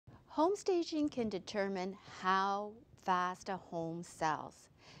Home staging can determine how fast a home sells.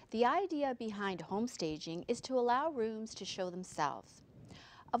 The idea behind home staging is to allow rooms to show themselves.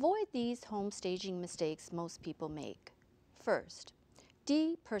 Avoid these home staging mistakes most people make. First,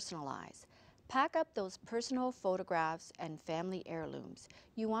 depersonalize. Pack up those personal photographs and family heirlooms.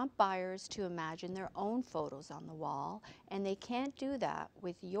 You want buyers to imagine their own photos on the wall, and they can't do that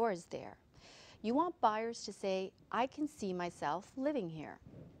with yours there. You want buyers to say, "I can see myself living here."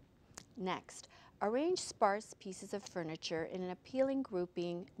 Next, arrange sparse pieces of furniture in an appealing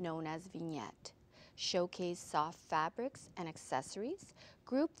grouping known as vignette. Showcase soft fabrics and accessories.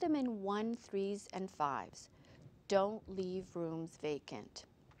 Group them in 1s, 3s, and 5s. Don't leave rooms vacant.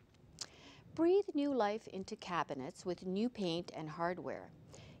 Breathe new life into cabinets with new paint and hardware.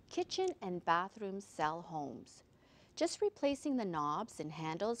 Kitchen and bathrooms sell homes. Just replacing the knobs and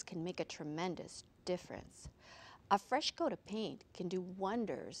handles can make a tremendous difference. A fresh coat of paint can do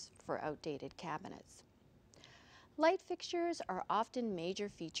wonders for outdated cabinets. Light fixtures are often major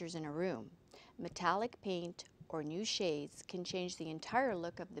features in a room. Metallic paint or new shades can change the entire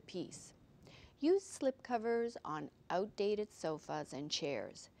look of the piece. Use slipcovers on outdated sofas and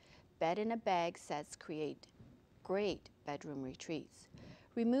chairs. Bed-in-a-bag sets create great bedroom retreats.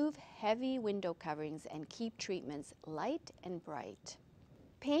 Remove heavy window coverings and keep treatments light and bright.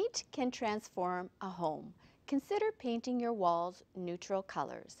 Paint can transform a home. Consider painting your walls neutral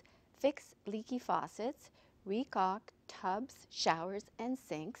colors. Fix leaky faucets, recaulk tubs, showers, and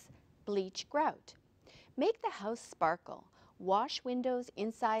sinks, bleach grout. Make the house sparkle. Wash windows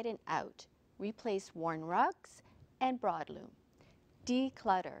inside and out. Replace worn rugs and broadloom.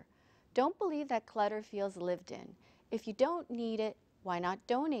 Declutter. Don't believe that clutter feels lived in. If you don't need it, why not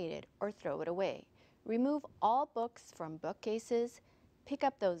donate it or throw it away? Remove all books from bookcases. Pick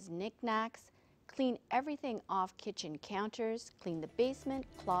up those knickknacks. Clean everything off kitchen counters. Clean the basement,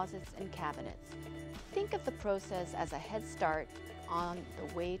 closets, and cabinets. Think of the process as a head start on the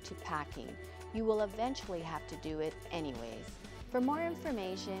way to packing. You will eventually have to do it anyways. For more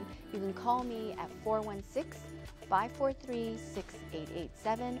information, you can call me at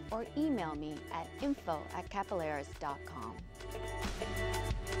 416-543-6887 or email me at info@kapeleris.com.